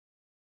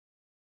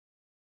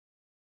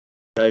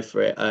Go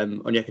for it.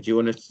 Onyeka, do you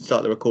want to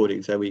start the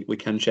recording so we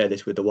can share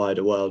this with the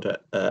wider world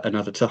at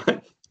another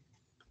time?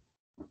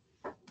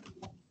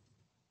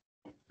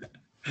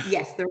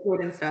 Yes, the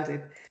recording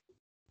started.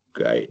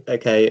 Great.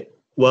 Okay.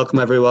 Welcome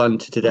everyone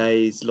to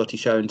today's LOTI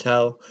Show and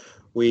Tell.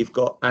 We've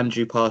got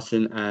Andrew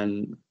Parsons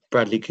and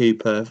Bradley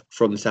Coupar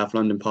from the South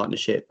London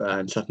Partnership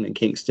and Sutton and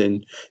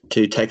Kingston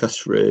to take us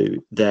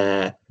through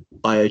their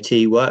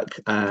IoT work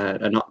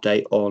and an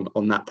update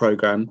on that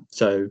programme.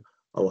 So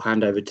I will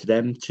hand over to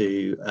them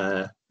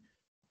to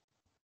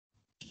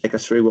take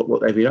us through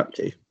what they've been up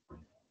to.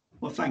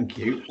 Well, thank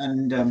you,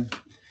 and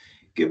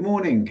good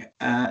morning.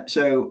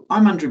 So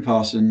I'm Andrew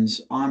Parsons.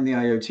 I'm the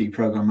IoT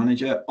Programme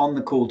Manager. On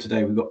the call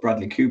today, we've got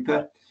Bradley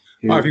Coupar.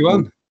 Hi,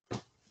 everyone.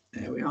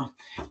 There we are.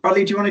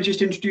 Bradley, do you want to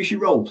just introduce your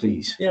role,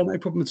 please? Yeah, no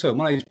problem at all.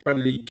 My name is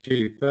Bradley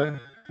Coupar.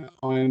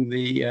 I'm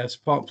the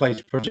Spark Place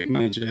Project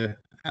Manager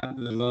at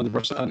the London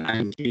Borough of Sutton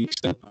and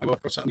Kingston. I work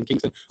across Sutton and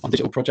Kingston on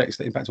digital projects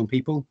that impact on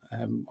people.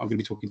 I'm going to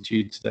be talking to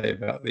you today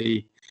about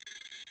the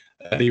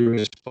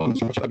response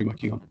project I've been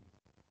working on.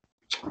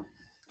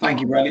 Thank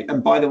you, Bradley.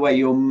 And by the way,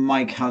 your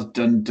mic has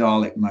done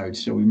Dalek mode,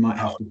 so we might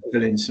have to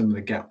fill in some of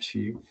the gaps for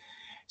you.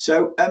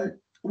 So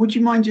would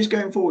you mind just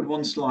going forward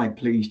one slide,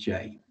 please,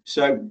 Jay?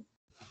 So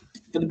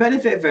for the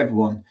benefit of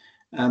everyone,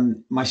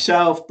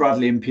 myself,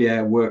 Bradley and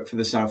Pierre work for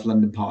the South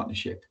London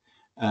Partnership.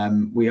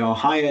 We are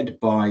hired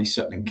by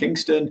Sutton and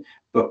Kingston,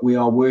 but we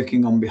are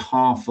working on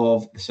behalf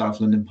of the South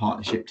London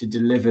Partnership to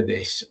deliver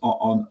this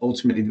on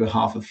ultimately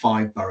behalf of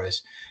 5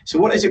 boroughs. So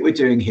what is it we're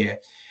doing here?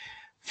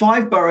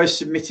 5 boroughs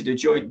submitted a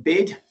joint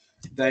bid.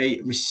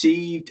 They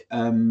received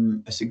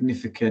a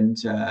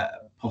significant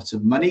pot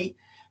of money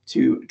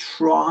to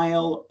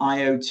trial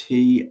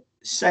IoT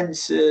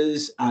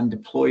sensors and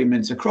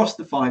deployments across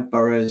the 5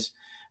 boroughs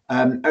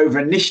over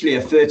initially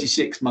a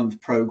 36-month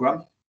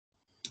programme.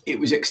 It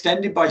was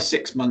extended by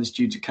 6 months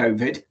due to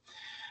COVID.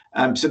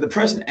 So the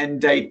present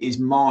end date is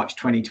March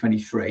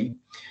 2023.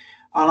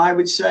 And I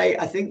would say,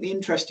 I think the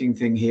interesting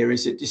thing here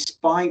is that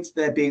despite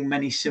there being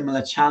many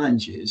similar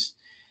challenges,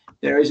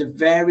 there is a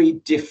very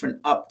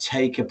different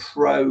uptake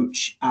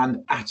approach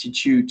and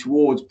attitude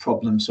towards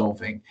problem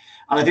solving.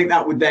 And I think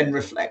that would then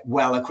reflect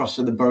well across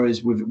other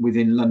boroughs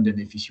within London,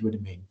 if you see what I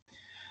mean.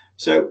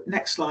 So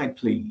next slide,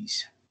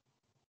 please.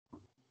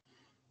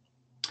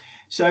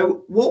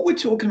 So what we're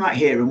talking about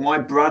here and why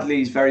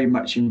Bradley is very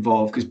much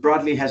involved, because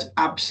Bradley has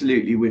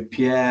absolutely, with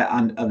Pierre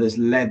and others,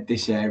 led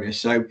this area.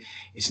 So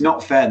it's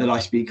not fair that I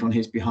speak on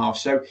his behalf.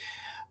 So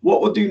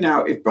what we'll do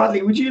now, if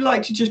Bradley, would you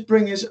like to just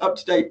bring us up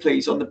to date,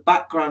 please, on the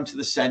background to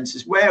the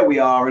sensors, where we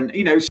are and,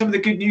 you know, some of the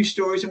good news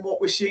stories and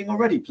what we're seeing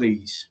already,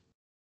 please?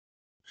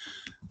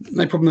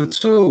 No problem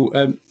at all.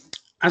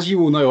 As you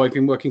all know, I've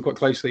been working quite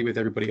closely with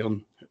everybody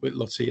with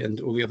LOTI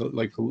and all the other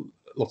local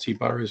LOTI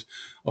boroughs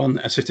on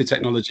assistive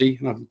technology,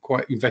 and I'm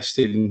quite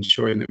invested in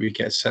ensuring that we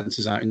get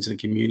sensors out into the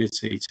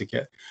community to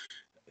get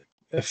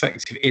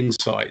effective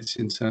insights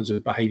in terms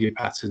of behaviour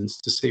patterns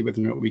to see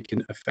whether or not we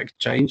can affect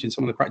change in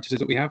some of the practices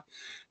that we have.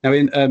 Now,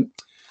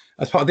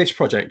 as part of this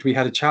project, we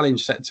had a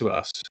challenge set to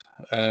us,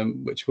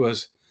 which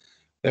was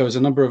there was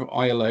a number of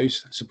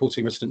ILOs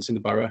supporting residents in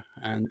the borough,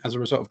 and as a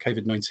result of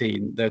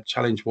COVID-19, their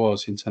challenge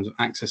was in terms of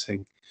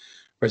accessing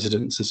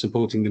residents and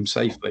supporting them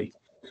safely.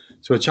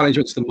 So a challenge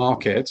went to the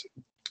market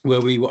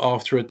where we were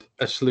after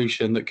a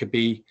solution that could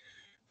be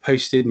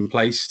posted and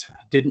placed,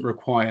 didn't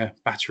require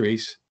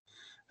batteries,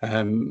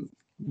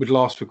 would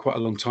last for quite a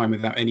long time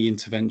without any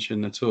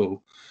intervention at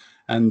all.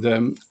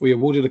 And we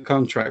awarded a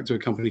contract to a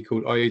company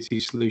called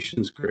IoT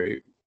Solutions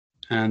Group,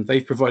 and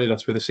they've provided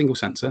us with a single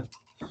sensor,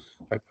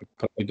 as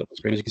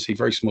you can see,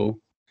 very small,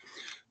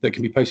 that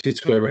can be posted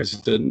to a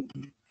resident,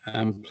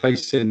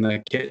 placed in their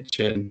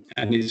kitchen,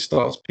 and it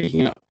starts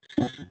picking up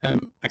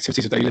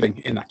activities of daily living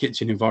in that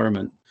kitchen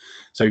environment.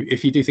 So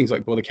if you do things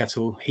like boil a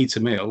kettle, heat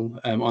a meal,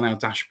 on our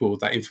dashboard,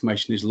 that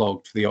information is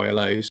logged for the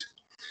ILOs,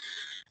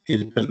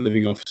 independent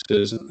living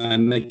officers,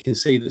 and they can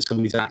see that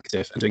somebody's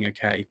active and doing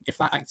okay. If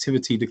that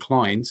activity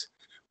declines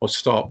or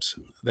stops,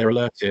 they're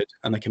alerted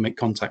and they can make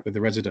contact with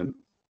the resident.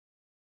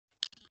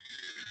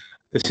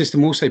 The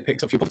system also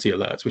picks up your property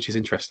alerts, which is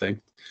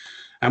interesting.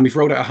 And we've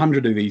rolled out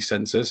 100 of these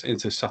sensors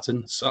into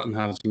Sutton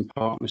Housing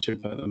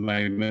Partnership at the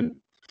moment.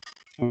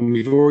 And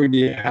we've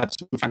already had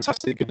some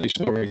fantastic good news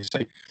stories. So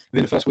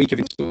within the first week of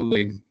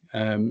installing,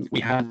 we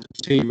had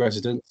 2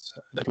 residents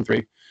that come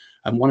through,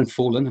 and one had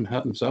fallen and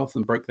hurt themselves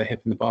and broke their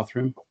hip in the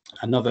bathroom.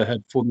 Another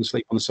had fallen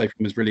asleep on the sofa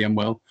and was really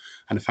unwell,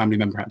 and a family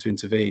member had to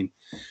intervene.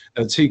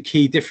 The 2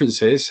 key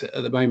differences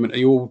at the moment,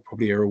 you all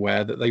probably are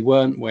aware that they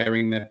weren't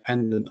wearing their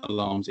pendant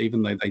alarms,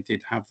 even though they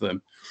did have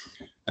them.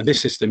 And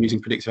this system, using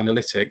predictive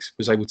analytics,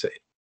 was able to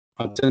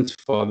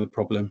identify the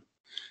problem,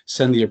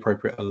 send the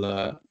appropriate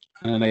alert,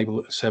 and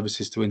enable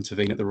services to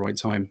intervene at the right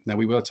time. Now,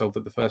 we were told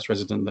that the first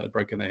resident that had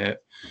broken their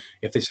hip,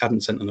 if this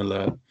hadn't sent an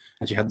alert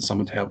and she hadn't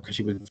summoned help because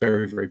she was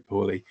very, very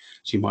poorly,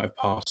 she might have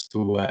passed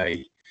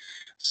away.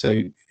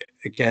 So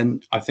again,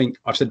 I think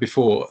I've said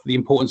before, the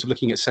importance of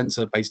looking at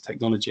sensor-based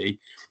technology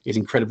is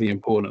incredibly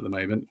important at the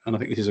moment, and I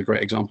think this is a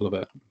great example of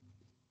it.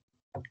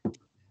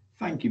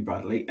 Thank you,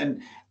 Bradley. And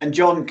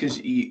John,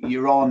 because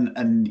you're on,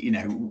 and you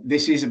know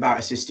this is about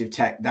assistive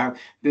tech. Now,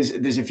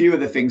 there's a few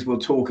other things we'll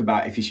talk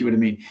about, if you see what I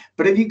mean.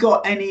 But have you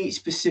got any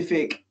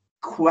specific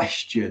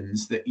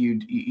questions that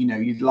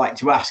you'd like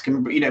to ask?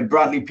 And you know,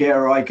 Bradley,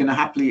 Pierre, I can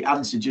happily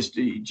answer just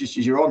as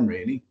you're on,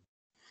 really.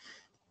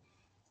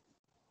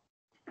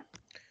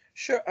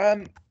 Sure.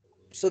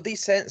 So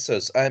these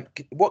sensors,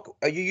 what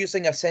are you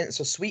using, a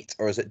sensor suite,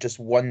 or is it just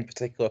one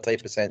particular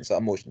type of sensor,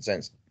 a motion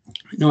sensor?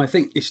 No, I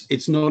think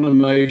it's not a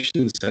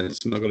motion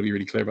sensor, and I've got to be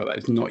really clear about that.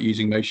 It's not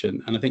using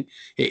motion, and I think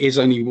it is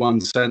only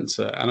one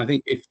sensor. And I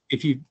think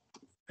if you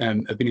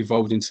have been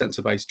involved in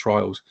sensor-based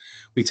trials,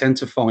 we tend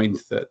to find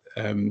that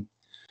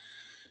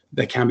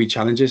there can be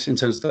challenges in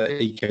terms of that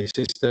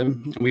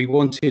ecosystem. We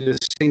wanted a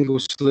single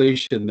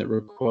solution that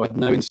required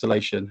no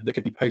installation, that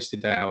could be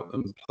posted out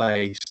and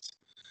placed.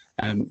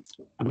 And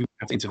we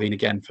have to intervene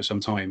again for some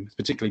time,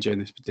 particularly during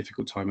this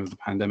difficult time of the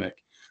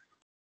pandemic.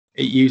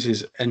 It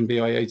uses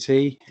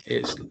NB-IoT,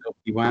 it's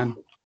LoTi,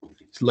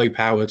 it's low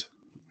powered,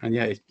 and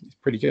yeah, it's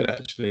pretty good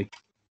actually.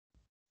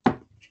 But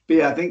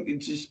yeah, I think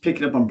just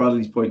picking up on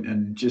Bradley's point,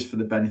 and just for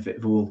the benefit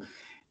of all,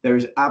 there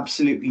is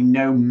absolutely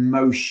no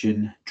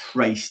motion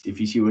traced, if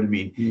you see what I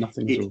mean.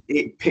 Nothing at all.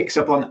 It picks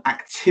up on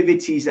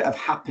activities that have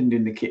happened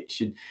in the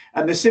kitchen.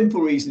 And the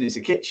simple reason it's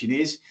a kitchen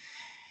is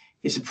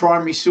it's a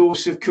primary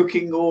source of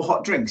cooking or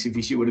hot drinks, if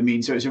you see what I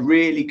mean. So it's a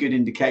really good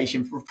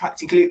indication for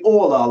practically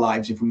all our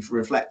lives, if we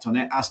reflect on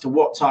it, as to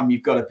what time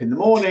you've got up in the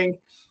morning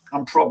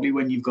and probably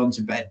when you've gone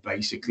to bed,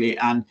 basically.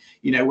 And,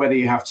 you know, whether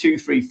you have 2,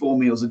 3, 4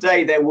 meals a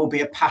day, there will be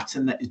a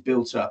pattern that is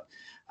built up.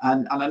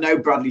 And I know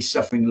Bradley's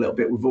suffering a little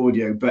bit with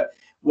audio, but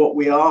what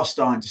we are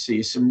starting to see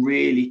is some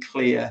really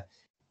clear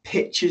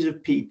pictures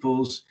of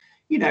people's,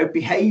 you know,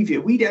 behavior.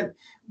 We don't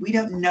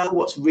know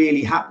what's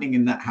really happening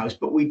in that house,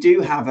 but we do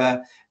have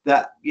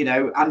that, you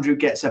know, Andrew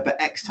gets up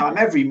at X time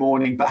every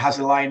morning, but has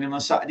a line in on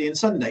Saturday and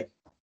Sunday.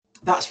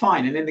 That's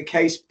fine. And in the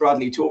case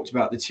Bradley talked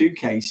about, the 2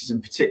 cases,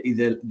 and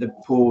particularly the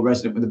poor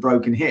resident with a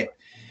broken hip,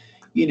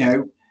 you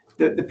know,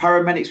 the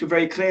paramedics were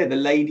very clear. The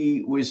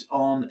lady was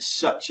on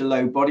such a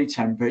low body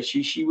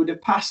temperature, she would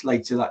have passed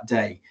later that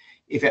day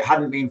if it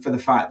hadn't been for the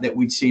fact that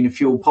we'd seen a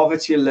fuel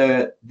poverty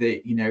alert,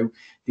 that, you know,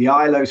 the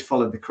ILOs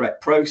followed the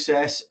correct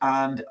process,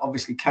 and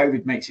obviously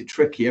COVID makes it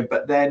trickier,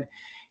 but then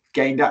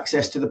gained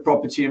access to the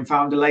property and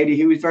found a lady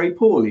who was very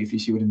poorly, if you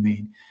see what I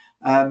mean.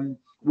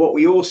 What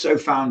we also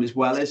found as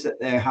well is that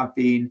there have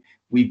been,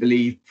 we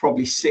believe,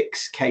 probably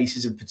 6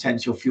 cases of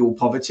potential fuel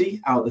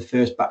poverty out of the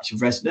first batch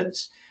of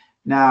residents.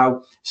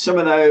 Now, some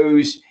of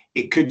those,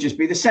 it could just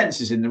be the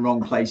sensors in the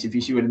wrong place, if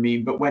you see what I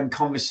mean. But when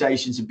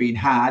conversations have been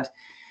had,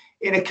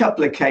 in a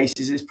couple of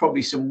cases, there's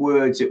probably some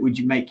words that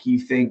would make you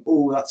think,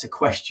 oh, that's a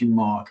question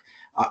mark.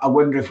 I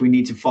wonder if we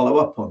need to follow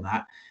up on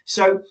that.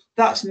 So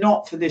that's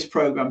not for this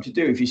program to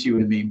do, if you see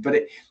what I mean.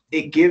 But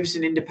it gives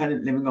an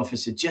independent living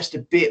officer just a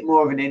bit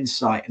more of an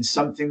insight and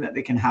something that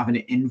they can have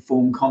an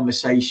informed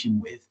conversation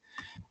with.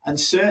 And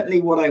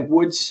certainly what I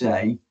would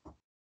say,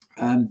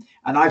 and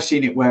I've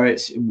seen it where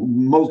it's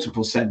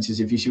multiple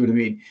sensors, if you see what I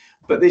mean.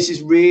 But this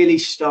is really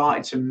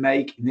starting to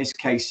make, in this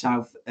case,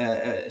 South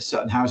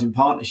Sutton Housing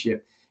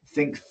Partnership,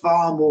 think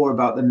far more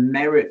about the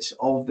merits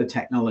of the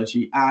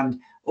technology. And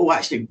oh,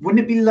 actually,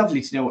 wouldn't it be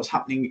lovely to know what's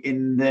happening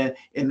in the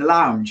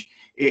lounge,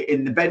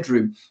 in the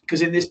bedroom?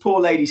 Because in this poor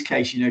lady's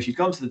case, you know, she'd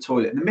gone to the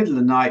toilet in the middle of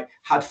the night,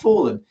 had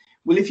fallen.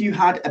 Well, if you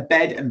had a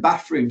bed and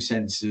bathroom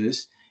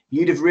sensors,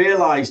 you'd have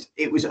realized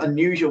it was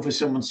unusual for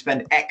someone to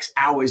spend X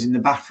hours in the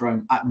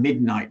bathroom at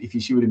midnight, if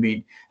you see what I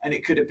mean. And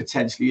it could have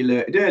potentially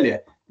alerted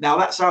earlier. Now,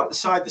 that's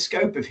outside the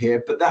scope of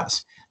here, but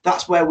that's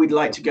where we'd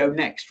like to go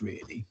next,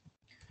 really.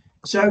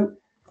 So,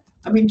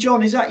 I mean,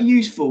 John, is that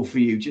useful for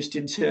you, just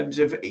in terms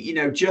of, you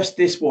know, just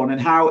this one,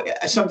 and how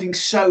something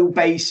so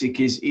basic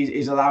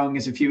is allowing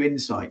us a few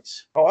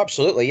insights? Oh,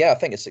 absolutely. Yeah, I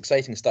think it's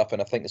exciting stuff,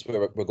 and I think that's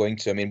where we're going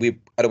to. I mean,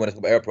 I don't want to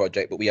talk about our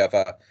project, but we have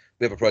a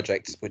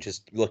project which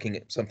is looking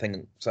at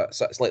something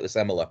slightly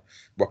similar,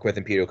 working with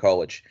Imperial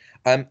College.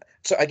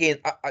 So again,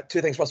 2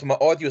 things. First of all,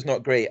 my audio is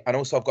not great, and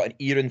also I've got an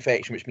ear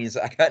infection, which means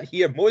that I can't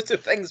hear most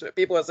of the things that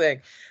people are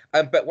saying.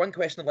 But one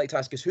question I'd like to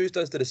ask is, who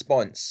does the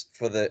response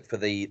for the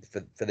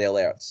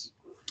alerts?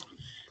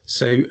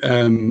 So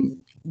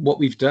what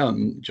we've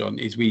done, John,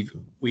 is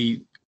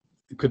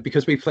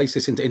because we placed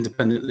this into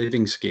independent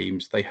living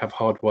schemes, they have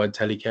hardwired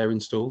telecare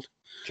installed.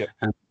 Sure.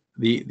 And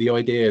the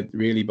idea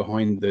really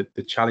behind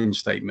the challenge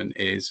statement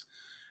is,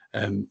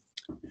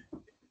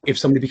 if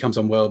somebody becomes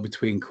unwell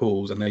between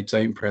calls and they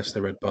don't press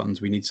the red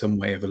buttons, we need some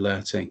way of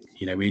alerting.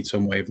 You know, we need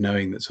some way of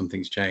knowing that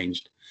something's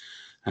changed.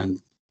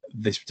 And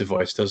this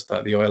device does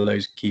that. The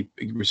ILOs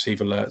receive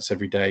alerts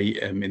every day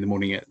in the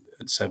morning at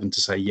 7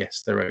 to say,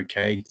 yes, they're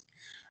okay.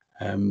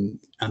 And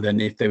then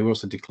if they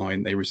also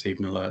decline, they receive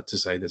an alert to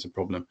say there's a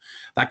problem.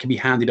 That can be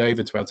handed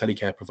over to our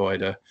telecare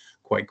provider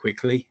quite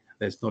quickly.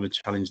 There's not a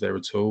challenge there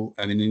at all.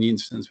 And in the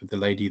instance with the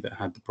lady that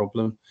had the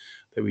problem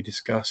that we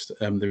discussed,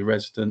 the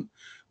resident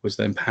was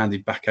then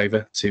handed back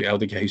over to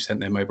Eldercare, who sent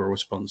their mobile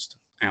response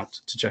out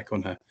to check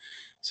on her.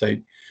 So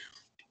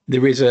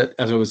There is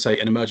as I would say,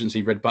 an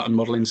emergency red button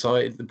model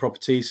inside the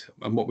properties,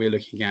 and what we're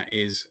looking at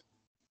is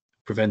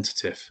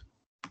preventative.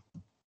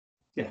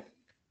 Yeah,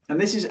 and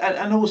this is,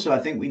 and also I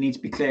think we need to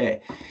be clear,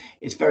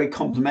 it's very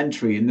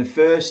complementary. In the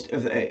first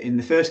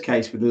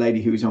case with the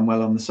lady who was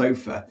unwell on the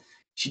sofa,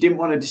 she didn't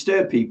want to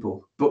disturb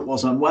people, but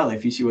was unwell,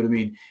 if you see what I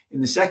mean.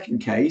 In the second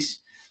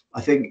case, I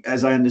think,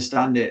 as I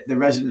understand it, the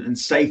resident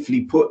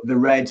safely put the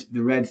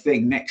red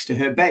thing next to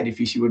her bed,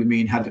 if you see what I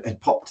mean, had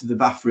popped to the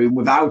bathroom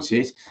without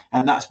it,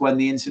 and that's when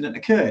the incident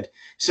occurred.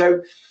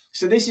 So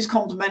this is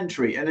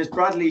complementary, and as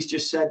Bradley's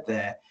just said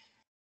there,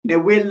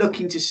 we're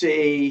looking to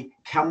see,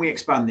 can we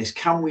expand this?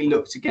 Can we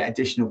look to get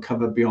additional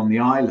cover beyond the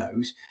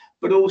ILOs?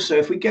 But also,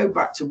 if we go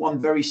back to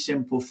one very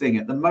simple thing,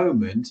 at the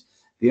moment,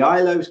 the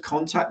ILOs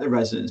contact the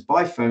residents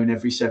by phone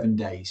every 7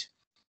 days.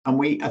 And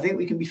I think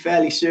we can be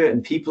fairly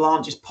certain people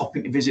aren't just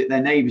popping to visit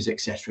their neighbours,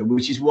 etc.,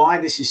 which is why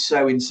this is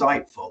so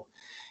insightful,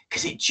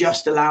 because it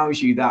just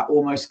allows you that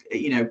almost,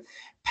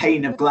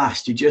 pane of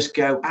glass to just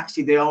go,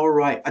 actually, they are all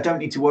right. I don't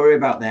need to worry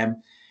about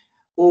them.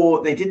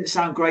 Or they didn't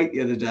sound great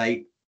the other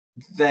day.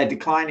 They're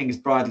declining, as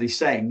Bradley's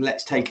saying,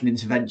 let's take an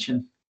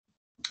intervention.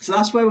 So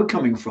that's where we're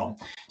coming from.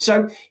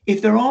 So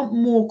if there aren't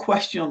more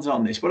questions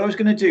on this, what I was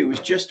going to do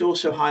was just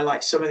also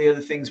highlight some of the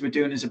other things we're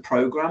doing as a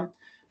programme.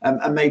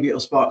 And maybe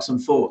it'll spark some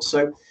thoughts.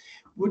 So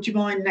would you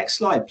mind, next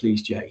slide,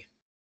 please, Jay?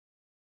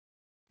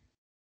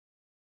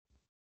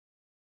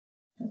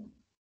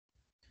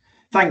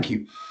 Thank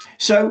you.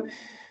 So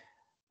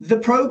the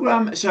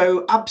programme,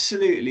 so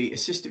absolutely,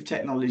 assistive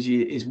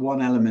technology is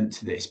one element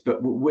to this,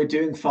 but we're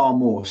doing far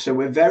more. So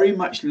we're very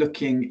much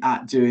looking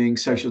at doing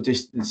social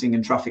distancing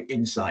and traffic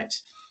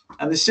insights.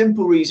 And the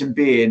simple reason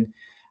being,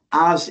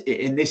 as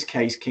in this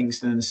case,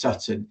 Kingston and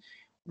Sutton,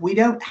 we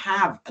don't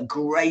have a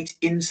great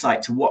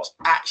insight to what's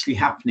actually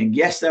happening.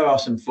 Yes, there are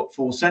some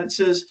footfall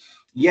sensors.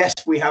 Yes,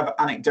 we have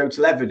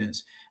anecdotal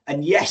evidence.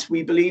 And yes,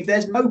 we believe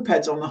there's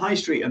mopeds on the high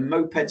street and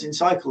mopeds in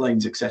cycle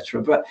lanes,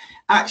 etc. But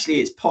actually,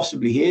 it's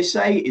possibly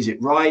hearsay. Is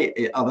it right?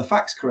 Are the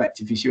facts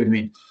correct, if you see what I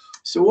mean?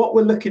 So what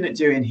we're looking at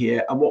doing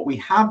here, and what we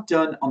have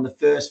done on the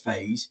first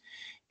phase,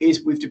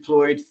 is we've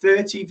deployed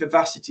 30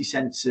 vivacity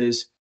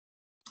sensors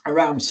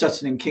around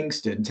Sutton and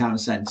Kingston town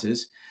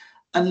centres,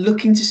 and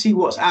looking to see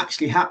what's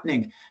actually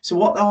happening. So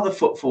what are the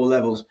footfall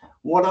levels?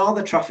 What are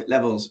the traffic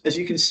levels? As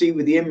you can see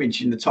with the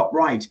image in the top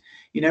right,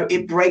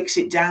 it breaks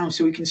it down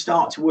so we can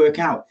start to work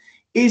out,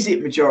 is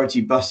it majority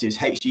buses,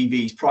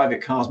 HGVs,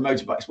 private cars,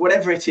 motorbikes,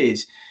 whatever it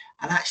is,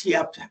 and actually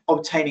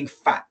obtaining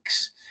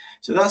facts.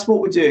 So that's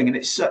what we're doing, and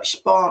it's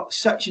sparked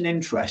such an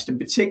interest, and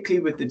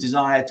particularly with the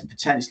desire to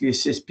potentially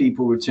assist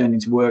people returning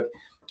to work,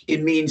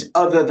 it means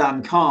other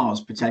than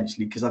cars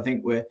potentially, because I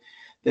think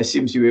there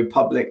seems to be a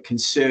public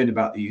concern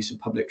about the use of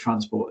public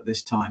transport at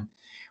this time.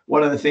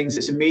 One of the things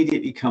that's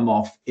immediately come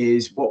off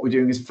is what we're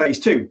doing as phase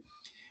 2,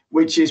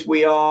 which is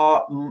we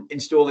are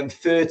installing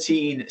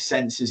 13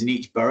 sensors in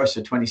each borough,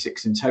 so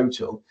 26 in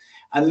total,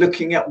 and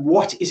looking at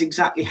what is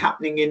exactly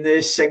happening in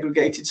the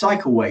segregated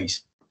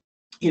cycleways,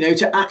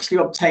 to actually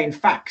obtain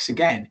facts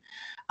again,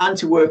 and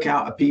to work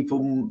out are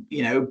people,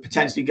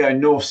 potentially going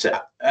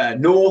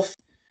north,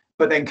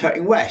 but then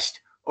cutting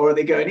west, or are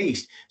they going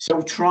east?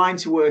 So trying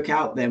to work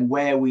out then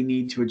where we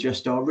need to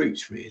adjust our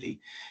routes, really.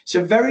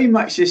 So very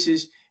much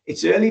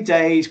it's early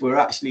days. We're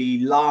actually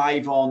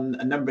live on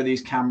a number of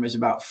these cameras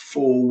about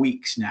 4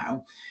 weeks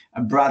now,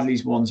 and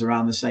Bradley's one's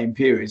around the same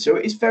period. So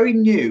it's very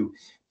new,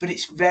 but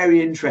it's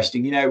very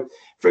interesting.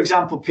 For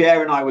example,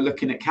 Pierre and I were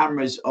looking at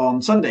cameras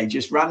on Sunday,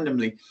 just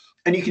randomly,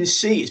 and you can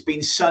see it's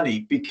been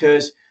sunny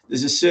because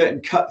there's a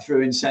certain cut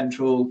through in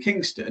central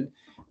Kingston,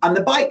 and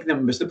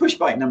the push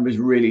bike numbers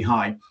are really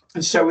high,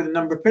 and so are the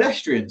number of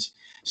pedestrians.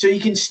 So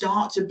you can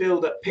start to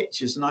build up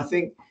pictures, and I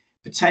think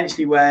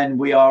potentially when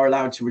we are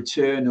allowed to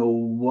return,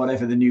 or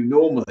whatever the new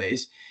normal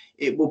is,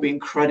 it will be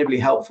incredibly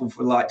helpful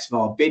for the likes of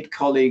our bid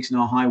colleagues and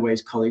our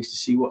highways colleagues to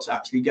see what's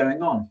actually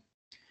going on.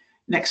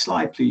 Next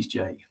slide, please,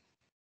 Jay.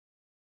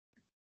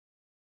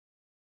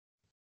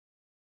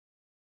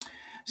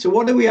 So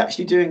what are we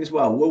actually doing as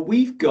well?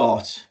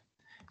 Well,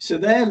 so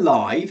they're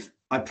live.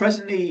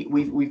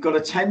 We've got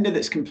a tender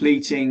that's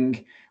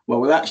completing. Well,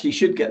 we actually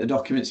should get the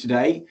documents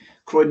today,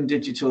 Croydon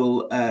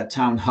Digital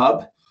Town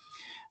Hub.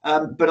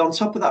 But on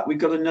top of that, we've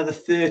got another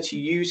 30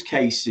 use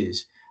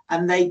cases,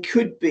 and they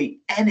could be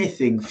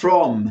anything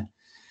from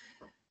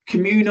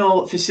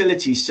communal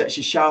facilities such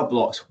as shower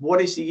blocks.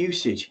 What is the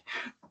usage?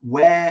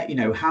 Where,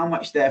 how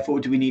much therefore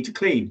do we need to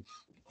clean?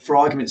 For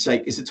argument's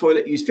sake, is the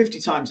toilet used 50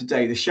 times a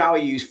day, the shower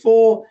used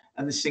 4,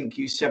 and the sink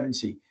used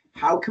 70?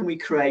 How can we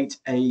create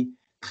a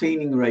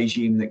cleaning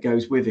regime that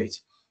goes with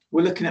it?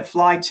 We're looking at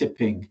fly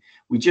tipping.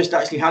 We just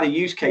actually had a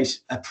use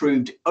case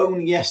approved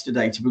only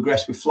yesterday to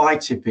progress with fly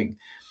tipping.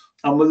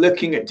 And we're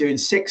looking at doing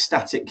 6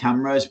 static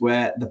cameras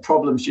where the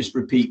problems just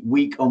repeat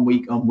week on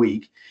week on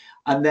week.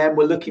 And then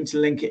we're looking to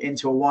link it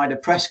into a wider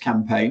press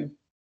campaign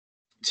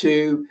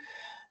to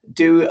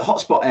do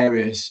hotspot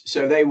areas.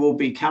 So they will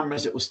be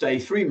cameras that will stay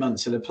 3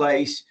 months at a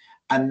place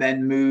and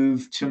then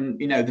move to,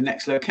 the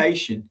next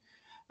location.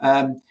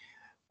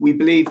 We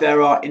believe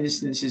there are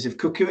instances of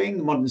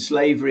cuckooing, modern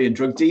slavery and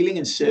drug dealing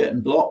in certain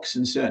blocks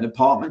and certain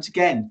apartments.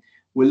 Again,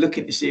 we're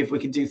looking to see if we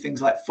can do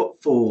things like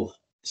footfall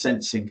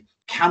sensing.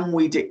 Can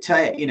we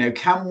dictate,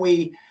 can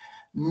we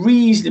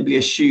reasonably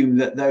assume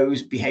that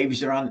those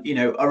behaviors are,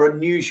 are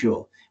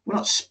unusual? We're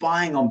not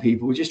spying on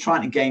people. We're just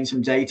trying to gain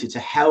some data to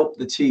help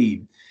the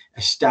team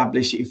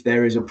establish if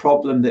there is a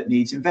problem that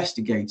needs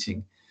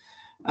investigating.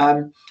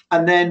 And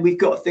then we've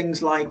got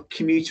things like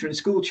commuter and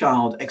school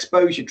child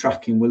exposure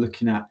tracking. We're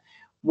looking at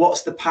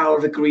what's the power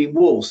of a green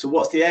wall. So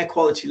what's the air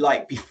quality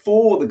like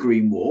before the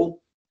green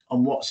wall,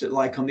 and what's it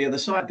like on the other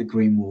side of the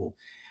green wall?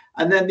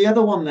 And then the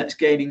other one that's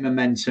gaining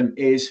momentum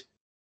is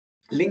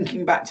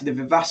linking back to the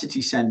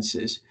vivacity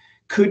sensors.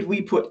 Could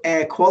we put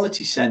air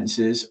quality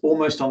sensors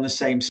almost on the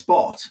same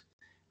spot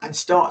and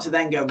start to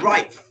then go,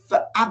 right,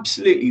 for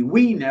absolutely,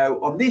 we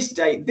know on this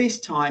date, this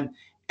time,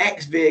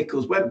 X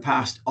vehicles went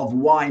past of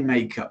Y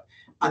makeup,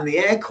 and the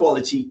air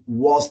quality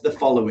was the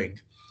following.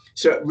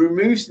 So it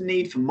removes the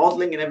need for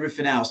modeling and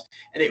everything else.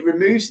 And it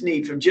removes the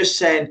need from just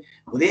saying,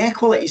 well, the air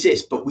quality is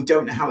this, but we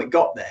don't know how it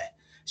got there.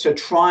 So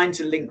trying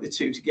to link the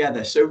two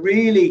together. So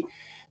really,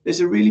 there's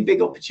a really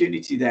big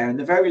opportunity there. And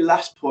the very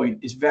last point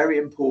is very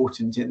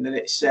important in that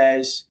it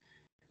says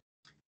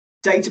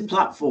data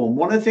platform.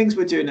 One of the things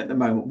we're doing at the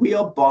moment, we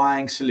are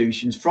buying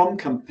solutions from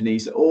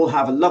companies that all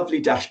have a lovely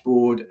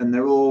dashboard and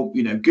they're all,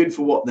 good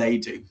for what they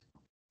do.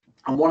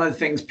 And one of the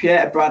things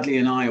Pierre, Bradley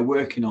and I are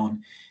working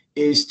on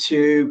is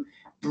to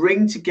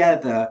bring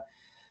together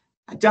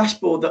a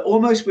dashboard that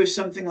almost with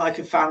something like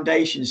a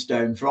foundation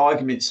stone, for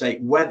argument's sake,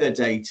 weather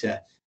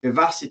data,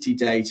 vivacity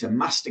data,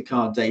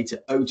 MasterCard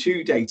data,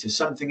 O2 data,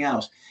 something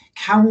else.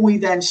 Can we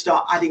then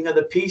start adding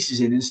other pieces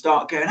in and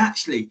start going,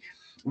 actually,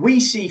 we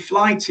see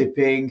fly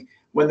tipping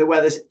when the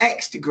weather's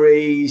X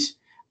degrees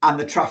and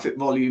the traffic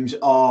volumes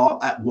are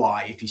at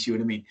Y, if you see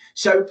what I mean.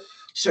 So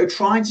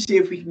trying to see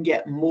if we can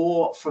get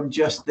more from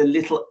just the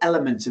little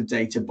elements of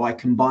data by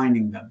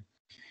combining them.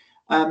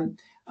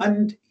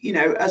 And,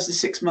 as the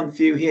 6-month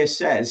view here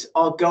says,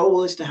 our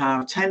goal is to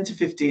have 10 to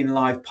 15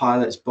 live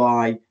pilots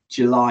by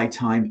July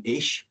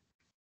time-ish.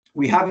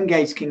 We have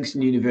engaged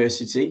Kingston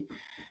University.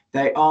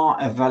 They are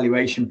a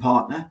valuation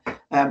partner.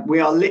 We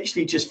are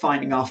literally just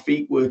finding our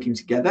feet working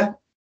together.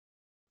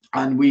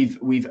 And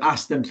we've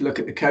asked them to look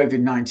at the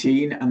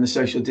COVID-19 and the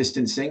social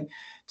distancing to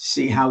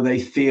see how they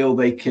feel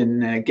they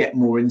can get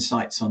more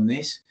insights on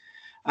this.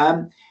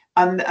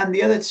 And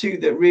the other two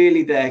that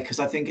really there, because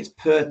I think it's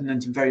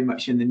pertinent and very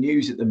much in the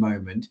news at the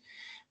moment,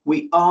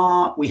 we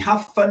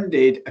have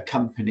funded a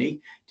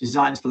company,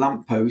 Designs for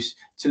Lampposts,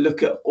 to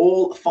look at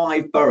all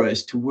 5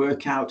 boroughs to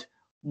work out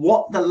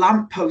what the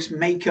lamppost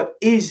makeup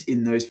is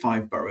in those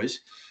 5 boroughs,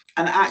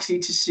 and actually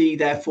to see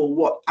therefore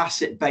what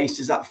asset base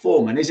does that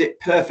form, and is it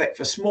perfect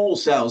for small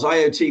cells,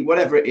 IoT,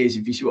 whatever it is,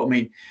 if you see what I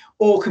mean,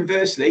 or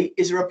conversely,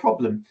 is there a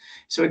problem?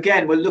 So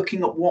again, we're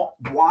looking at what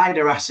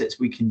wider assets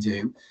we can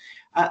do.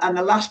 And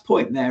the last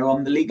point there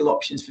on the legal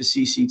options for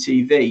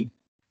CCTV.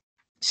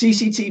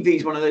 CCTV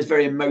is one of those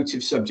very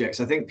emotive subjects.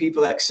 I think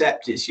people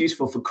accept it's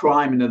useful for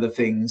crime and other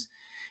things.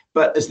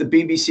 But as the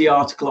BBC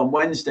article on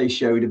Wednesday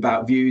showed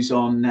about views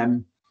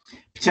on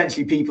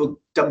potentially people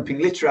dumping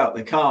litter out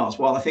their cars,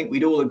 while I think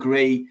we'd all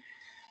agree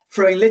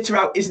throwing litter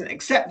out isn't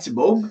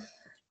acceptable,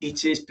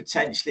 it is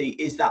potentially,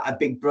 is that a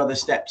big brother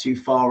step too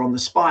far on the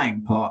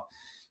spying part?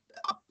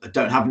 I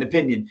don't have an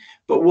opinion,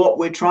 but what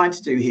we're trying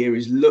to do here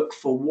is look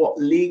for what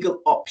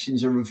legal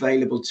options are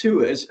available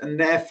to us, and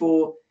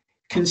therefore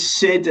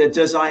consider,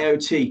 does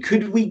IoT,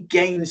 could we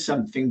gain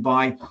something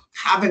by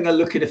having a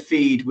look at a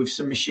feed with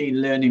some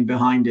machine learning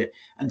behind it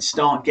and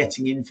start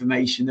getting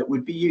information that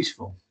would be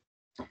useful?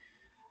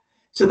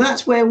 So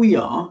that's where we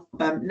are.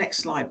 Next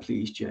slide,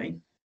 please, Jay.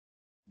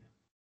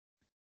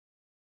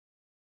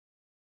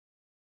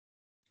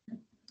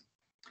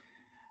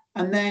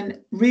 And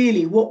then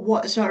really,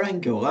 what is our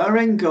end goal? Our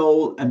end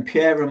goal, and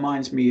Pierre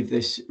reminds me of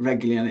this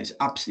regularly, and it's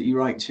absolutely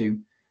right too.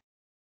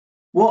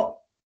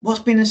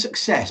 What's been a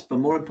success, but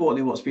more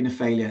importantly, what's been a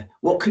failure?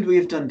 What could we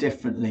have done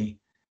differently?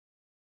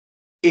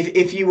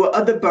 If you were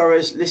other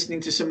boroughs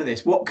listening to some of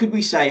this, what could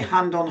we say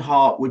hand on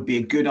heart would be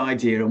a good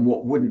idea and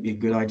what wouldn't be a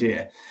good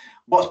idea?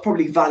 What's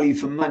probably value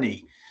for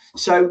money?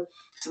 So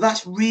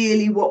that's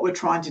really what we're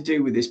trying to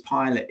do with this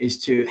pilot, is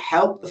to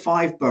help the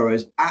 5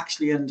 boroughs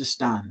actually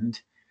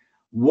understand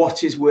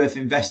what is worth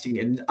investing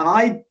in. And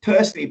I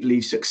personally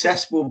believe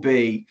success will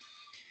be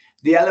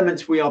the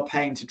elements we are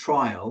paying to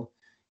trial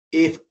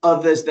if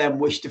others then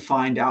wish to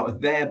find out of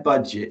their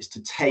budgets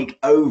to take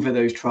over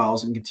those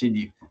trials and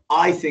continue.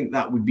 I think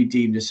that would be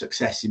deemed a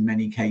success in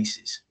many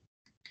cases.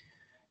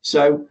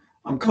 So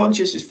I'm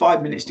conscious there's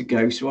 5 minutes to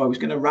go, so I was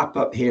going to wrap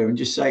up here and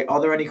just say, are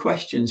there any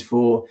questions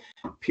for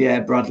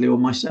Pierre, Bradley or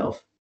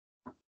myself?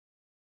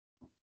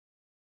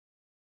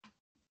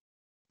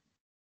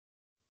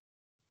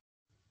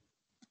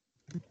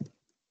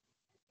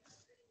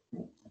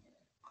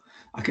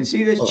 I can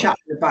see there's chat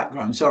in the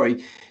background.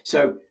 Sorry.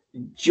 So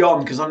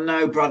John, because I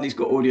know Bradley's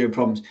got audio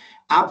problems.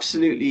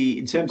 Absolutely,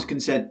 in terms of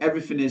consent,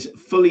 everything is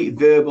fully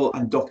verbal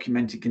and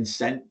documented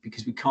consent,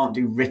 because we can't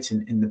do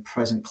written in the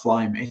present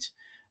climate.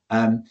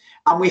 And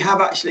we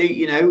have actually,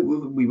 you know,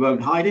 we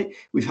won't hide it.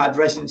 We've had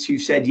residents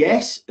who've said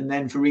yes, and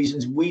then for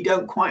reasons we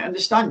don't quite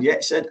understand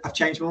yet, said, I've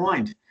changed my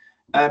mind.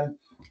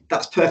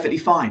 That's perfectly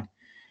fine.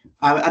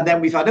 And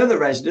then we've had other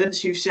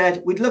residents who've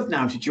said, we'd love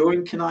now to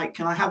join. Can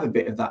I have a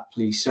bit of that,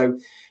 please? So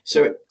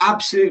it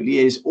absolutely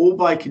is all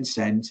by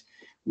consent.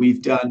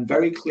 We've done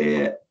very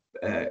clear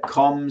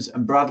comms,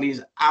 and Bradley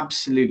has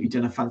absolutely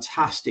done a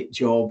fantastic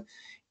job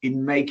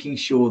in making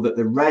sure that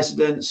the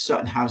residents,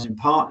 Sutton Housing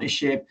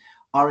Partnership,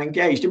 are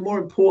engaged. And more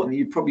importantly,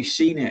 you've probably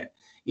seen it,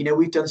 you know,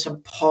 we've done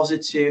some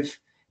positive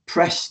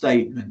press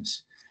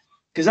statements,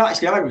 because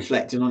actually I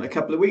reflected on it a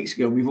couple of weeks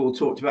ago, and we've all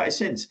talked about it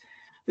since.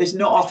 There's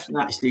not often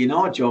actually in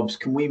our jobs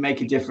can we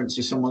make a difference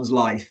to someone's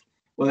life.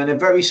 Well, in a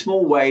very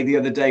small way the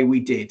other day we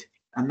did,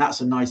 and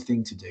that's a nice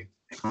thing to do.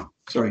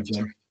 Sorry,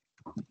 Joe.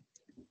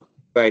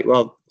 Great.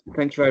 Well,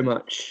 thank you very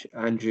much,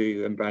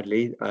 Andrew and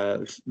Bradley. It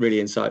was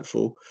really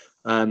insightful.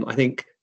 I think